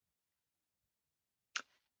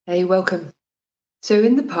Hey, welcome. So,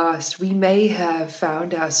 in the past, we may have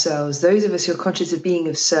found ourselves, those of us who are conscious of being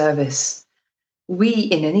of service, we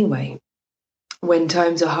in any way, when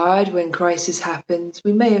times are hard, when crisis happens,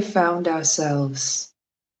 we may have found ourselves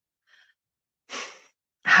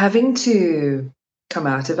having to come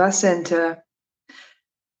out of our center,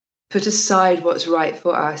 put aside what's right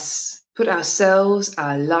for us, put ourselves,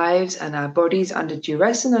 our lives, and our bodies under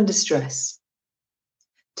duress and under stress,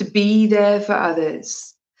 to be there for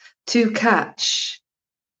others, to catch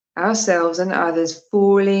ourselves and others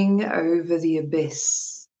falling over the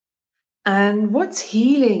abyss. And what's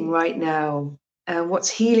healing right now, and what's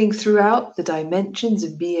healing throughout the dimensions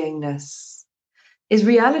of beingness, is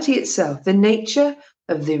reality itself. The nature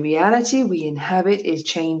of the reality we inhabit is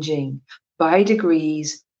changing by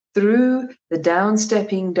degrees through the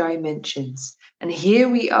downstepping dimensions. And here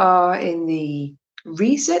we are in the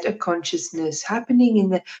reset of consciousness happening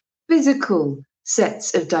in the physical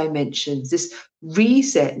sets of dimensions, this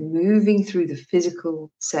reset moving through the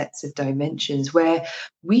physical sets of dimensions where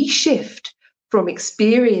we shift from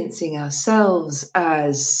experiencing ourselves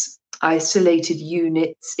as isolated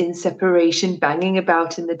units in separation, banging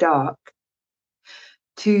about in the dark,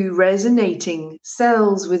 to resonating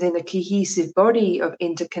cells within a cohesive body of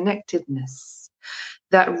interconnectedness.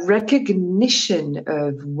 That recognition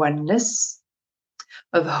of oneness,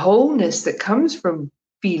 of wholeness that comes from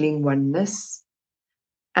feeling oneness,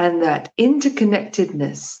 and that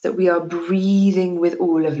interconnectedness that we are breathing with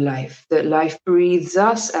all of life, that life breathes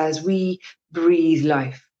us as we breathe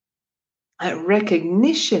life. That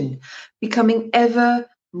recognition becoming ever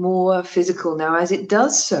more physical now as it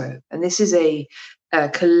does so. And this is a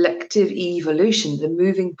collective evolution, the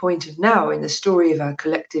moving point of now in the story of our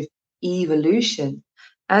collective evolution,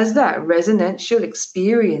 as that resonantial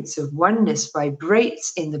experience of oneness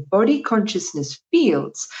vibrates in the body consciousness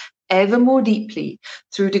fields ever more deeply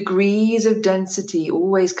through degrees of density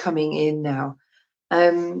always coming in now.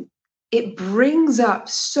 It brings up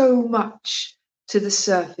so much to the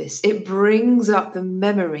surface. It brings up the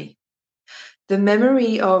memory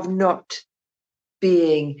of not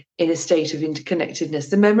being in a state of interconnectedness,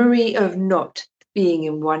 the memory of not being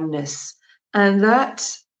in oneness, and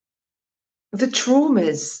that the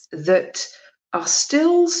traumas that are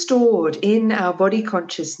still stored in our body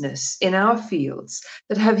consciousness, in our fields,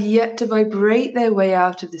 that have yet to vibrate their way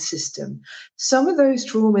out of the system. Some of those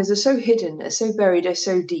traumas are so hidden, are so buried, are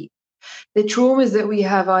so deep. The traumas that we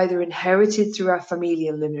have either inherited through our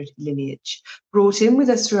familial lineage, brought in with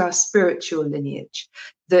us through our spiritual lineage,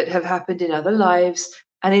 that have happened in other lives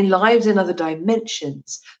and in lives in other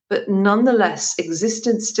dimensions, but nonetheless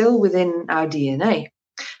existent still within our DNA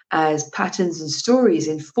as patterns and stories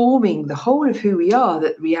informing the whole of who we are,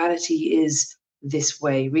 that reality is this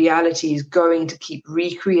way. Reality is going to keep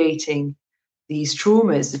recreating these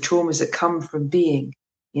traumas, the traumas that come from being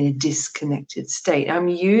in a disconnected state. I'm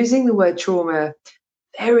using the word trauma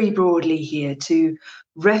very broadly here to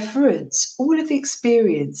reference all of the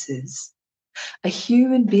experiences a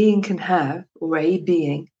human being can have, or a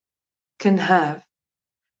being can have,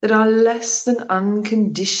 that are less than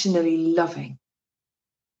unconditionally loving.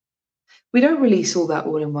 We don't release all that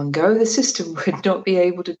all in one go. The system would not be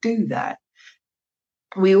able to do that.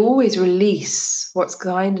 We always release what's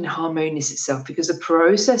kind and harmonious itself, because the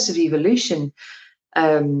process of evolution,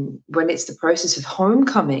 when it's the process of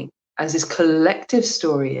homecoming, as this collective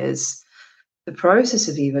story is, the process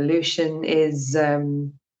of evolution is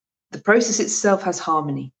the process itself has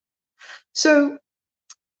harmony. So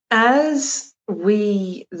as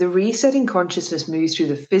the resetting consciousness moves through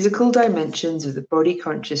the physical dimensions of the body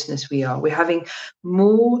consciousness we're having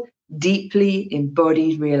more deeply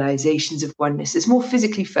embodied realizations of oneness. It's more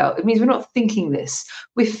physically felt. It means we're not thinking this,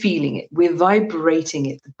 we're feeling it, we're vibrating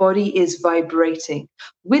it. The body is vibrating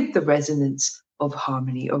with the resonance of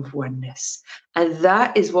harmony, of oneness. And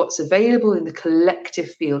that is what's available in the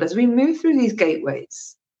collective field as we move through these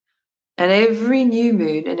gateways. And every new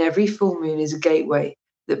moon and every full moon is a gateway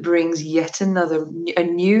that brings yet a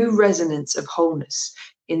new resonance of wholeness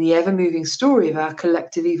in the ever-moving story of our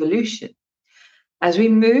collective evolution. As we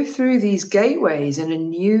move through these gateways and a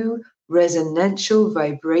new resonantial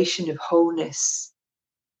vibration of wholeness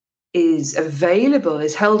is available,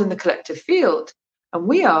 is held in the collective field, and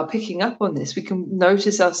we are picking up on this. We can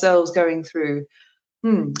notice ourselves going through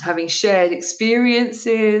having shared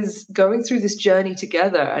experiences, going through this journey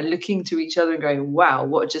together and looking to each other and going, wow,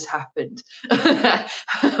 what just happened?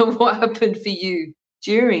 What happened for you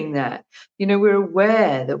during that? We're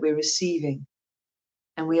aware that we're receiving.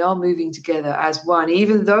 And we are moving together as one,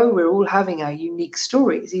 even though we're all having our unique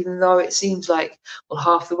stories, even though it seems like, well,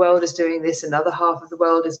 half the world is doing this, another half of the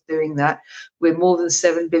world is doing that. We're more than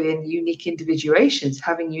 7 billion unique individuations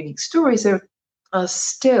having unique stories. There are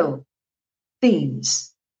still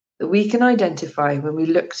themes that we can identify when we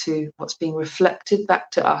look to what's being reflected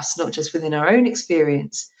back to us, not just within our own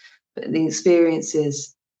experience, but the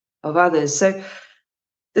experiences of others. So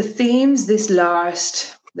the themes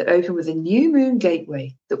that opened with a new moon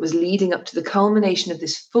gateway that was leading up to the culmination of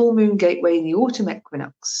this full moon gateway in the autumn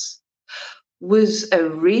equinox was a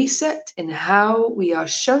reset in how we are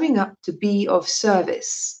showing up to be of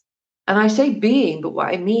service. And I say being, but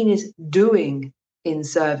what I mean is doing in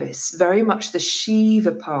service, very much the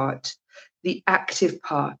Shiva part, the active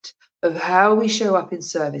part of how we show up in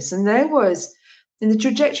service. And there was, in the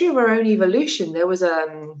trajectory of our own evolution, there was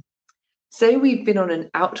say we've been on an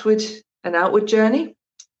outward journey.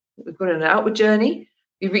 We've got an outward journey.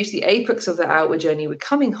 We've reached the apex of the outward journey. We're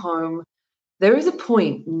coming home. There is a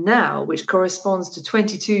point now which corresponds to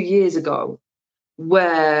 22 years ago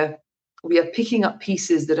where we are picking up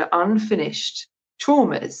pieces that are unfinished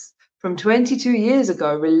traumas from 22 years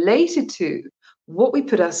ago related to what we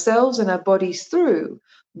put ourselves and our bodies through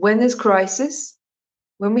when there's crisis,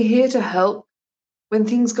 when we're here to help, when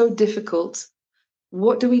things go difficult.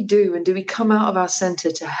 What do we do? And do we come out of our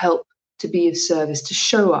center to help, to be of service, to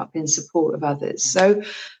show up in support of others? So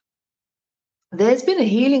there's been a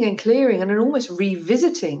healing and clearing and an almost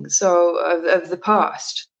revisiting of the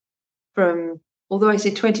past from, although I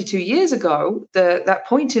say 22 years ago, that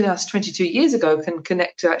point in us 22 years ago can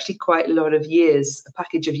connect to actually quite a lot of years, a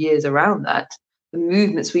package of years around that, the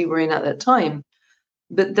movements we were in at that time.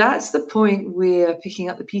 But that's the point we're picking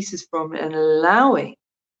up the pieces from and allowing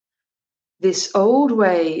this old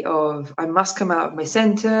way of I must come out of my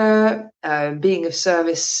center. Being of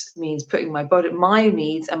service means putting my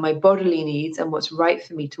needs and my bodily needs and what's right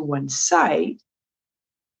for me to one side,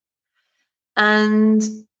 and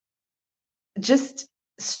just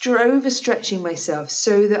overstretching myself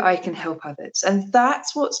so that I can help others. And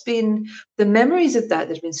that's what's been the memories of that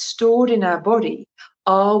have been stored in our body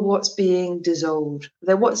are what's being dissolved.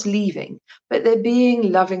 They're what's leaving, but they're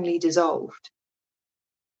being lovingly dissolved.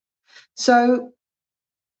 So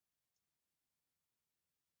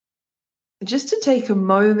just to take a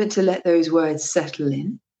moment to let those words settle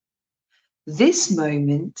in, this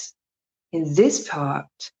moment in this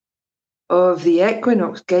part of the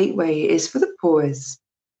Equinox Gateway is for the pause.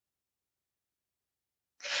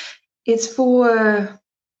 It's for,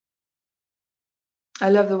 I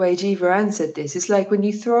love the way Jivaran said this, it's like when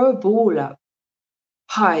you throw a ball up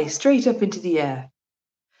high, straight up into the air.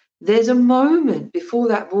 There's a moment before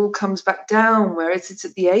that ball comes back down where it's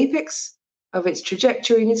at the apex of its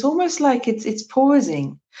trajectory, and it's almost like it's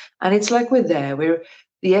pausing, and it's like we're there.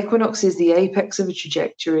 The equinox is the apex of a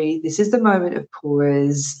trajectory. This is the moment of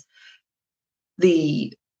pause.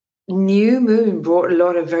 The new moon brought a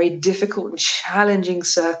lot of very difficult and challenging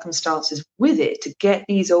circumstances with it to get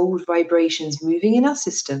these old vibrations moving in our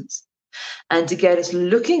systems and to get us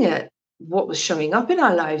looking at what was showing up in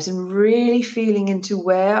our lives and really feeling into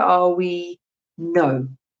where are we? No,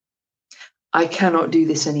 I cannot do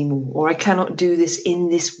this anymore, or I cannot do this in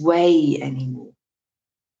this way anymore.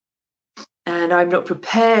 And I'm not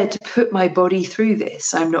prepared to put my body through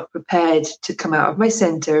this. I'm not prepared to come out of my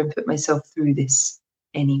center and put myself through this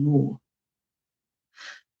anymore.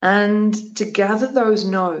 And to gather those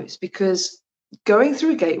no's, because going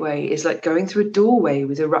through a gateway is like going through a doorway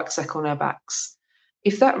with a rucksack on our backs.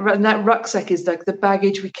 If that rucksack is like the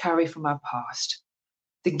baggage we carry from our past,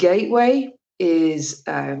 the gateway is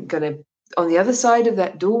going to, on the other side of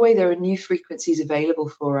that doorway, there are new frequencies available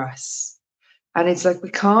for us. And it's like we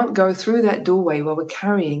can't go through that doorway while we're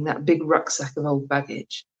carrying that big rucksack of old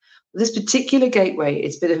baggage. This particular gateway,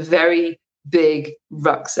 it's been a very big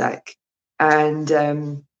rucksack.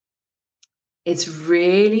 And it's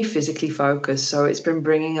really physically focused. So it's been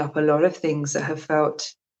bringing up a lot of things that have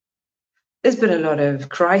felt, there's been a lot of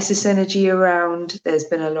crisis energy around. There's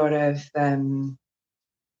been a lot of,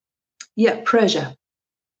 pressure,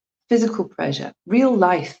 physical pressure, real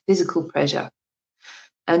life physical pressure.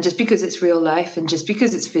 And just because it's real life and just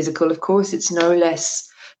because it's physical, of course, it's no less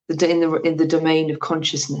in the domain of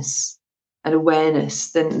consciousness and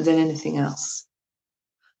awareness than anything else.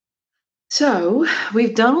 So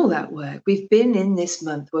we've done all that work. We've been in this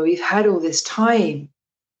month where we've had all this time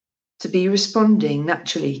to be responding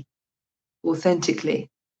naturally, authentically,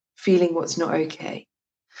 feeling what's not okay,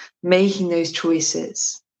 making those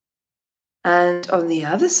choices. And on the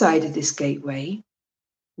other side of this gateway,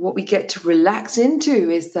 what we get to relax into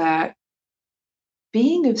is that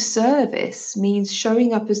being of service means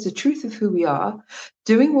showing up as the truth of who we are,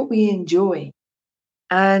 doing what we enjoy.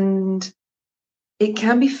 And it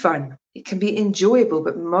can be fun, it can be enjoyable,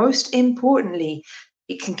 but most importantly,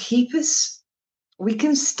 it can keep us, we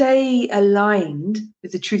can stay aligned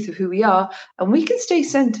with the truth of who we are, and we can stay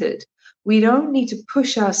centered. We don't need to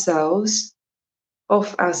push ourselves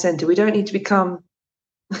off our center. We don't need to become,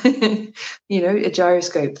 a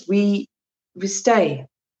gyroscope. We stay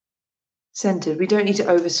centered. We don't need to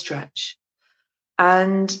overstretch.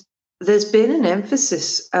 And there's been an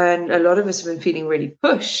emphasis, and a lot of us have been feeling really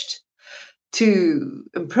pushed to,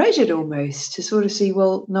 and pressured almost, to sort of see,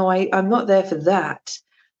 well, no, I'm not there for that.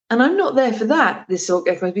 And I'm not there for that. This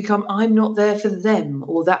has become, I'm not there for them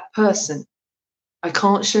or that person. I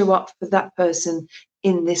can't show up for that person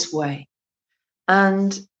in this way.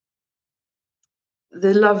 And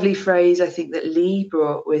the lovely phrase I think that Lee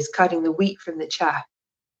brought was cutting the wheat from the chaff.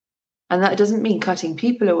 And that doesn't mean cutting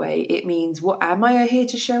people away. It means, what am I here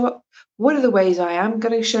to show up? What are the ways I am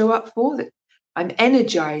going to show up for, that I'm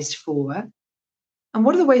energized for? And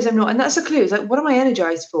what are the ways I'm not? And that's a clue. It's like, what am I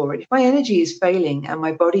energized for? And if my energy is failing and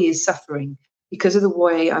my body is suffering because of the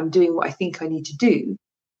way I'm doing what I think I need to do,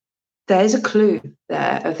 there's a clue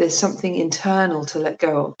there of there's something internal to let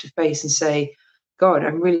go of, to face and say, God,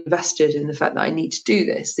 I'm really invested in the fact that I need to do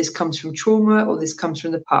this. This comes from trauma, or this comes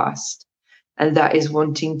from the past. And that is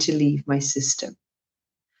wanting to leave my system.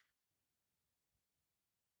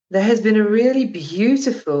 There has been a really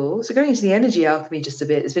beautiful, so going into the energy alchemy just a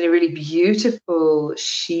bit, there's been a really beautiful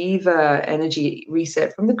Shiva energy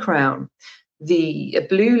reset from the crown. The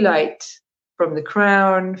blue light from the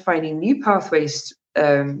crown, finding new pathways,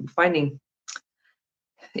 finding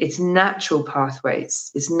its natural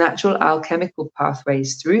pathways, its natural alchemical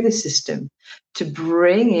pathways through the system to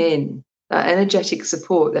bring in that energetic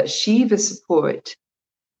support, that Shiva support,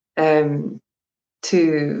 into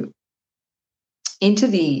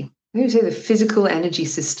the physical energy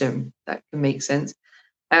system. That can make sense.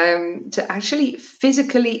 To actually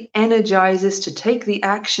physically energize us to take the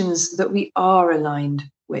actions that we are aligned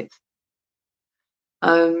with.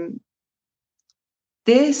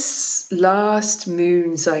 This last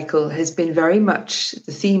moon cycle has been very much,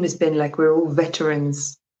 the theme has been like we're all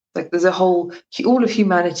veterans. Like there's all of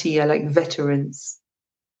humanity are like veterans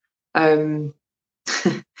that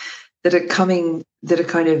are coming, that are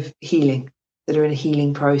kind of healing, that are in a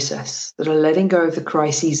healing process, that are letting go of the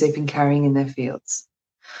crises they've been carrying in their fields.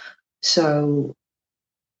 So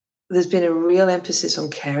there's been a real emphasis on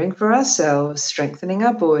caring for ourselves, strengthening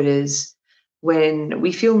our borders. When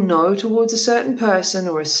we feel no towards a certain person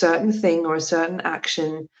or a certain thing or a certain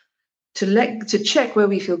action, to check where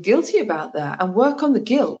we feel guilty about that and work on the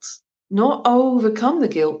guilt, not overcome the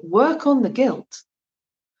guilt, work on the guilt.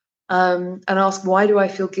 And ask, why do I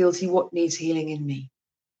feel guilty? What needs healing in me?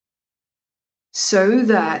 So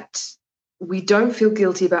that we don't feel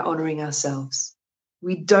guilty about honoring ourselves.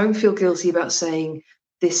 We don't feel guilty about saying,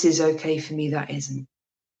 this is okay for me, that isn't.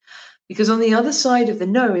 Because on the other side of the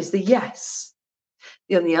no is the yes.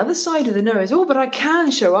 On the other side of the no is, oh, but I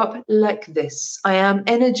can show up like this. I am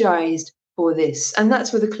energized for this. And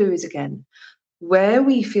that's where the clue is again. Where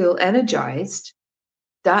we feel energized,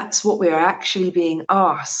 that's what we're actually being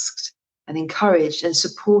asked and encouraged and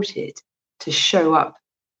supported to show up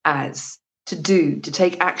as, to do, to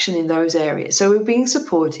take action in those areas. So we're being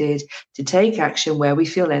supported to take action where we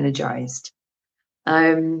feel energized.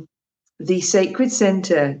 The sacred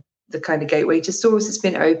center, the kind of gateway to source, has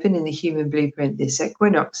been open in the human blueprint. This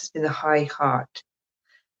equinox has been the high heart.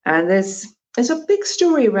 And there's a big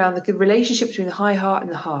story around the relationship between the high heart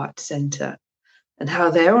and the heart center, and how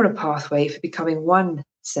they're on a pathway for becoming one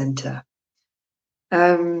center.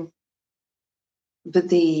 But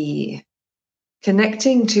the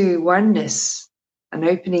connecting to oneness and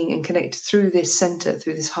opening and connect through this center,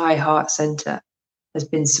 through this high heart center, has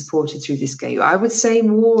been supported through this gateway. I would say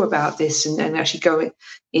more about this and actually go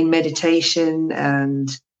in meditation and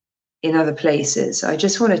in other places. I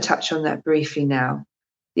just want to touch on that briefly now.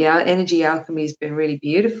 The energy alchemy has been really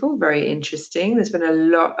beautiful, very interesting. There's been a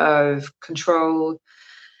lot of control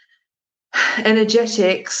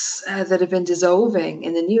energetics that have been dissolving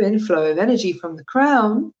in the new inflow of energy from the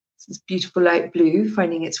crown. This beautiful light blue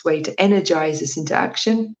finding its way to energize us into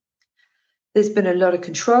action. There's been a lot of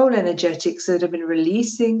control energetics that have been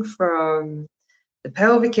releasing from the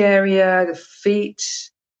pelvic area, the feet,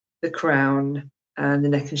 the crown, and the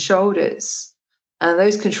neck and shoulders. And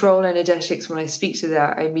those control energetics, when I speak to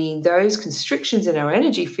that, I mean those constrictions in our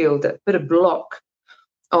energy field that put a block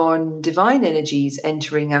on divine energies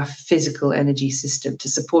entering our physical energy system to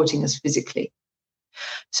supporting us physically.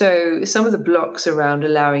 So some of the blocks around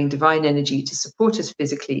allowing divine energy to support us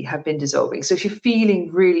physically have been dissolving. So if you're feeling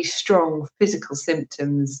really strong physical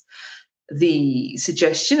symptoms, the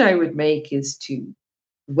suggestion I would make is to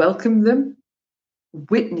welcome them,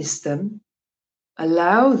 witness them,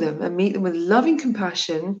 allow them, and meet them with loving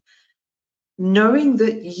compassion, knowing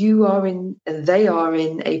that you are in and they are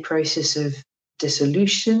in a process of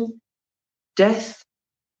dissolution, death,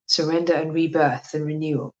 surrender, and rebirth and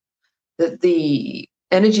renewal. That the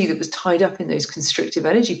energy that was tied up in those constrictive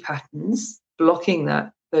energy patterns, blocking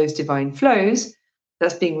those divine flows,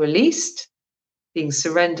 that's being released, being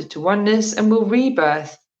surrendered to oneness, and will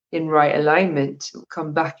rebirth in right alignment. It will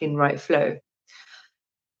come back in right flow.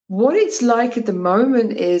 What it's like at the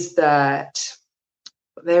moment is that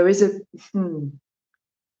there is a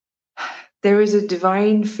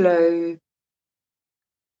divine flow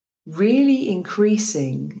really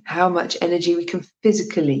increasing how much energy we can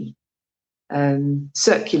physically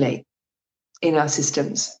circulate in our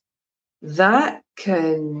systems. That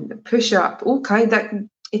can push up all kinds.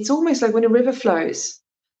 It's almost like when a river flows.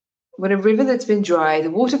 When a river that's been dry,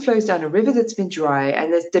 the water flows down a river that's been dry,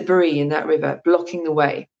 and there's debris in that river blocking the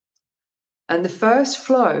way. And the first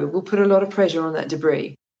flow will put a lot of pressure on that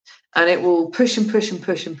debris, and it will push and push and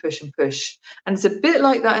push and push and push. And it's a bit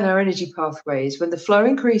like that in our energy pathways. When the flow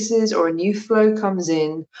increases or a new flow comes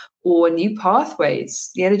in or new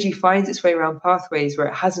pathways, the energy finds its way around pathways where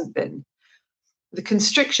it hasn't been. The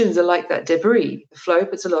constrictions are like that debris. The flow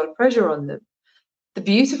puts a lot of pressure on them. The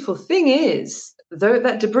beautiful thing is, though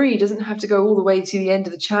that debris doesn't have to go all the way to the end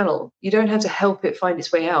of the channel, you don't have to help it find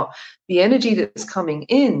its way out. The energy that's coming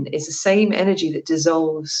in is the same energy that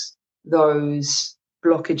dissolves those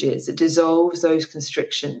blockages, it dissolves those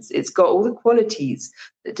constrictions. It's got all the qualities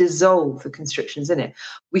that dissolve the constrictions in it.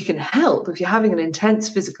 We can help if you're having an intense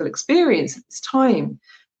physical experience at this time.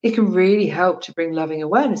 It can really help to bring loving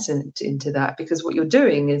awareness into that, because what you're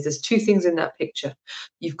doing is there's two things in that picture.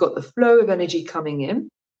 You've got the flow of energy coming in,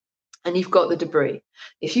 and you've got the debris.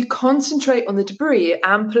 If you concentrate on the debris, it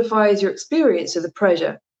amplifies your experience of the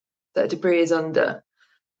pressure that debris is under.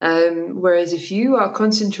 Whereas if you are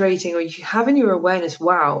concentrating, or you have in your awareness,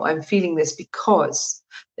 wow, I'm feeling this because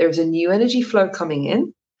there is a new energy flow coming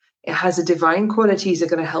in. It has the divine qualities that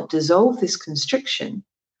are going to help dissolve this constriction.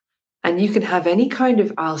 And you can have any kind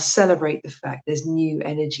of, I'll celebrate the fact there's new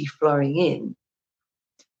energy flowing in.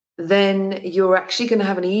 Then you're actually going to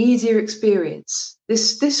have an easier experience.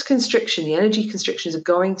 This constriction, the energy constrictions, are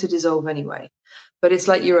going to dissolve anyway. But it's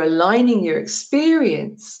like you're aligning your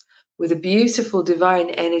experience with a beautiful divine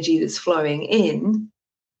energy that's flowing in,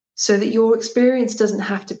 so that your experience doesn't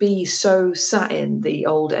have to be so sat in the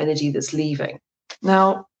old energy that's leaving.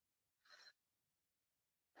 Now,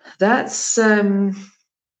 that's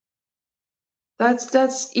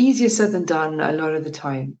easier said than done a lot of the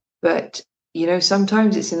time. But,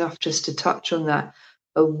 sometimes it's enough just to touch on that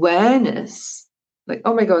awareness, like,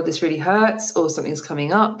 oh my God, this really hurts, or something's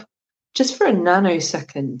coming up, just for a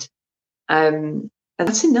nanosecond. And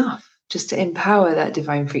that's enough just to empower that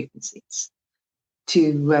divine frequencies,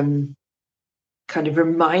 to kind of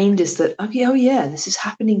remind us that, oh yeah, this is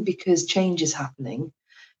happening because change is happening.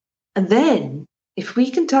 And then if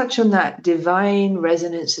we can touch on that divine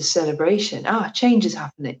resonance of celebration, change is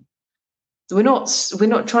happening. We're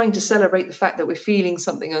not trying to celebrate the fact that we're feeling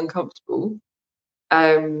something uncomfortable.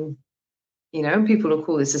 And people will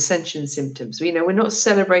call this ascension symptoms. We're not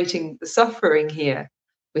celebrating the suffering here.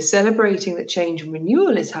 We're celebrating that change and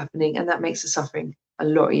renewal is happening, and that makes the suffering a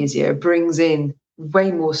lot easier. It brings in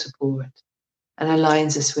way more support and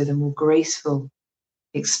aligns us with a more graceful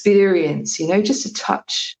experience, just to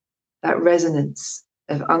touch that resonance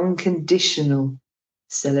of unconditional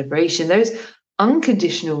celebration. Those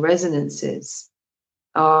unconditional resonances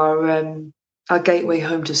are our gateway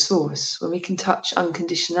home to source. When we can touch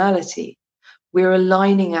unconditionality, we're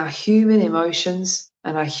aligning our human emotions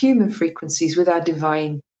and our human frequencies with our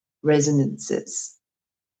divine resonances,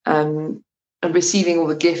 and receiving all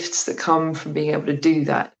the gifts that come from being able to do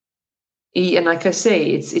that. And like I say,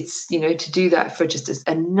 it's to do that for just a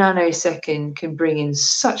nanosecond can bring in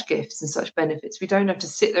such gifts and such benefits. We don't have to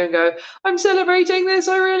sit there and go, I'm celebrating this,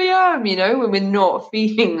 I really am, when we're not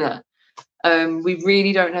feeling that. We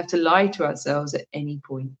really don't have to lie to ourselves at any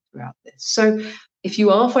point throughout this. So if you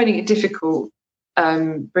are finding it difficult,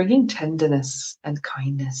 bringing tenderness and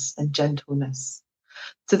kindness and gentleness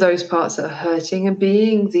to those parts that are hurting, and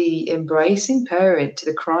being the embracing parent to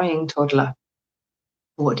the crying toddler.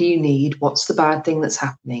 What do you need? What's the bad thing that's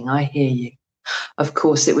happening? I hear you. Of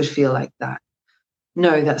course it would feel like that.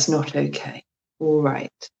 No, that's not okay. All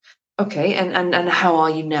right. okay, and how are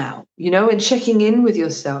you now? And checking in with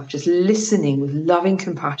yourself, just listening with loving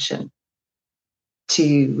compassion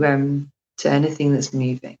to anything that's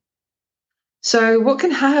moving. So what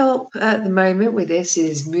can help at the moment with this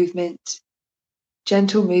is movement,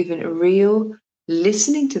 gentle movement, real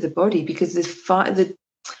listening to the body, because the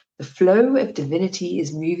flow of divinity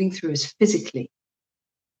is moving through us physically.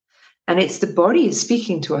 And it's the body is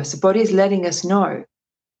speaking to us. The body is letting us know.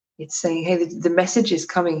 It's saying, hey, the message is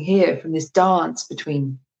coming here from this dance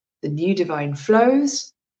between the new divine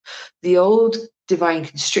flows, the old divine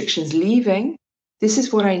constrictions leaving. This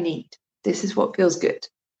is what I need. This is what feels good.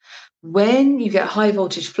 When you get high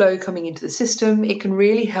voltage flow coming into the system, it can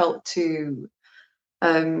really help to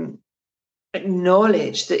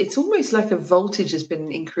acknowledge that it's almost like a voltage has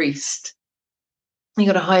been increased. You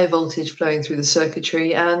got a higher voltage flowing through the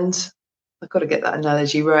circuitry, and I've got to get that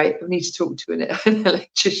analogy right. I need to talk to an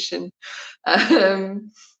electrician. But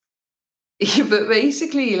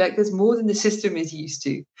basically, like, there's more than the system is used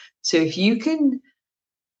to. So if you can,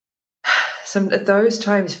 some at those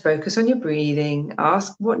times, focus on your breathing,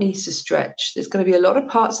 ask what needs to stretch. There's going to be a lot of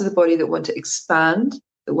parts of the body that want to expand,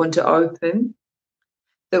 that want to open,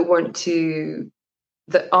 that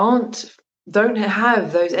don't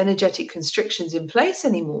have those energetic constrictions in place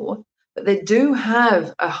anymore, but they do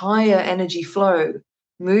have a higher energy flow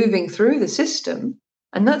moving through the system.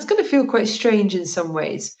 And that's going to feel quite strange in some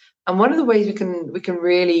ways. And one of the ways we can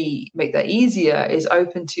really make that easier is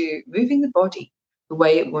open to moving the body the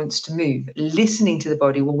way it wants to move, listening to the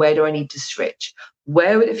body. Well, where do I need to stretch?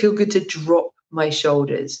 Where would it feel good to drop my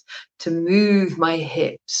shoulders, to move my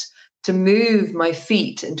hips, to move my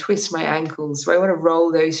feet and twist my ankles? Do I want to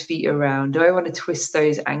roll those feet around? Do I want to twist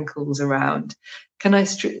those ankles around? Can I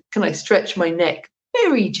stretch my neck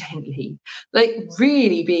very gently, like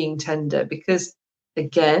really being tender? Because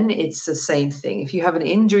again, it's the same thing. If you have an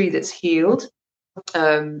injury that's healed,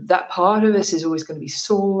 that part of us is always going to be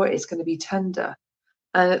sore. It's going to be tender.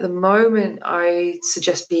 And at the moment, I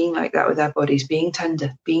suggest being like that with our bodies, being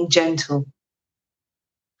tender, being gentle.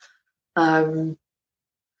 So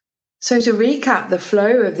to recap, the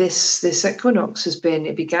flow of this equinox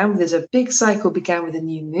there's a big cycle, began with a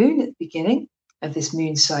new moon at the beginning of this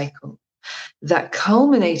moon cycle. That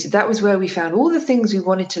culminated, that was where we found all the things we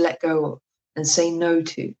wanted to let go of and say no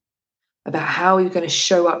to, about how we were going to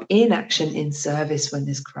show up in action, in service when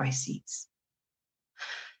there's crises.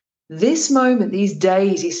 This moment, these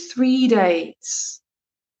days, these 3 days,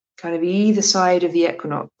 kind of either side of the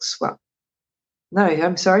equinox, from the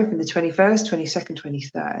 21st,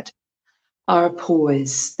 22nd, 23rd, are a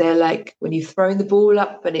pause. They're like when you've thrown the ball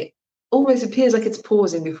up and it almost appears like it's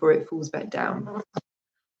pausing before it falls back down.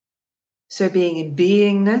 So being in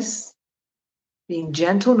beingness, being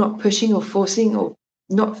gentle, not pushing or forcing, or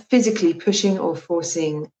not physically pushing or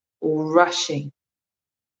forcing or rushing.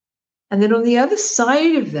 And then on the other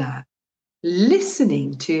side of that,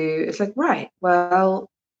 listening to, it's like, right, well,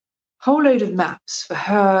 whole load of maps for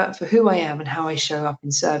who I am and how I show up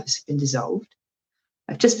in service have been dissolved.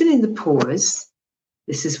 I've just been in the pause.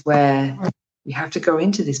 This is where we have to go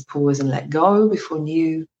into this pause and let go before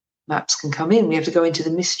new maps can come in. We have to go into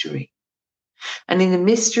the mystery. And in the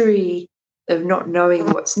mystery of not knowing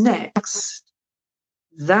what's next,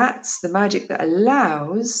 that's the magic that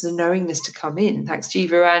allows the knowingness to come in. Thanks,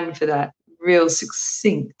 Jivaran, for that real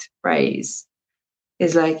succinct phrase.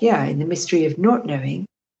 Is like, yeah, in the mystery of not knowing,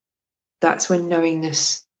 that's when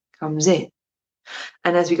knowingness comes in.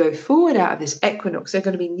 And as we go forward out of this equinox, there are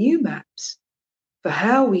going to be new maps for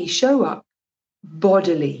how we show up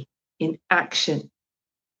bodily in action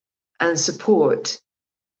and support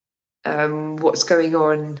what's going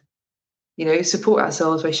on, support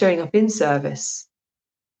ourselves by showing up in service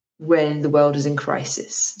when the world is in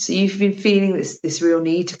crisis. So you've been feeling this real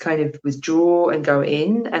need to kind of withdraw and go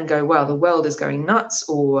in and go, well, the world is going nuts,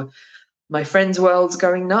 or my friend's world's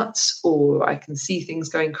going nuts, or I can see things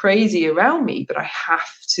going crazy around me, but I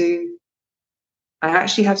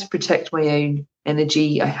actually have to protect my own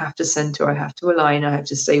energy. I have to center, I have to align, I have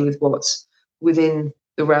to stay with what's within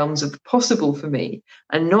the realms of the possible for me,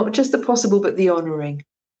 and not just the possible, but the honoring.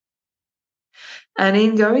 And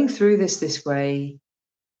in going through this way,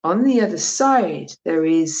 on the other side, there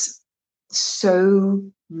is so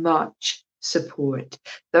much support.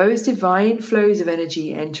 Those divine flows of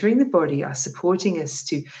energy entering the body are supporting us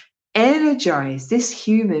to energize this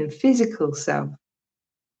human physical self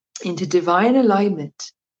into divine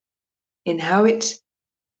alignment in how it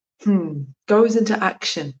goes into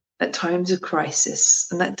action at times of crisis.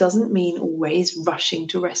 And that doesn't mean always rushing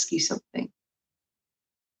to rescue something.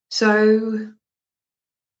 So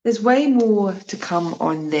there's way more to come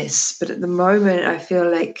on this, but at the moment I feel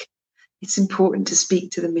like it's important to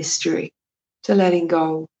speak to the mystery, to letting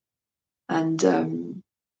go, and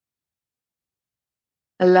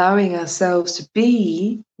allowing ourselves to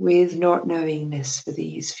be with not knowingness for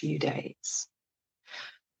these few days.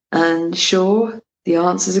 And sure, the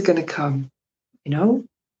answers are going to come. You know,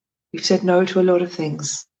 we've said no to a lot of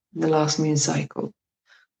things in the last moon cycle.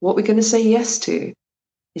 What we're going to say yes to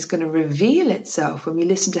is going to reveal itself when we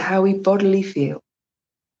listen to how we bodily feel,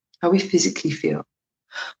 how we physically feel,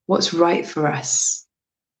 what's right for us.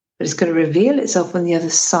 But it's going to reveal itself on the other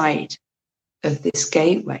side of this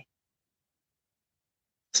gateway,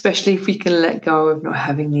 especially if we can let go of not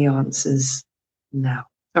having the answers now.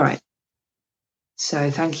 All right.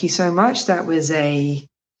 So thank you so much. That was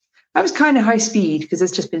kind of high speed because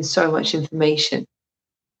there's just been so much information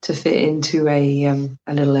to fit into a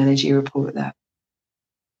little energy report there.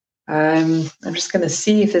 I'm just going to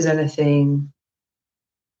see if there's anything.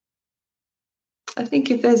 I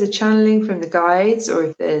think if there's a channeling from the guides or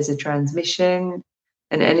if there's a transmission,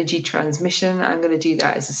 an energy transmission, I'm going to do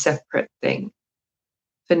that as a separate thing.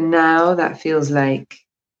 For now, that feels like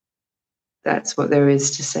that's what there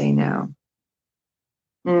is to say now.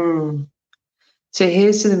 So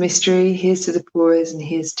here's to the mystery, here's to the pause, and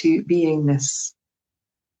here's to beingness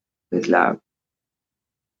with love.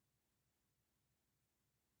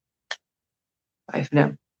 Bye for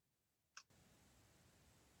now.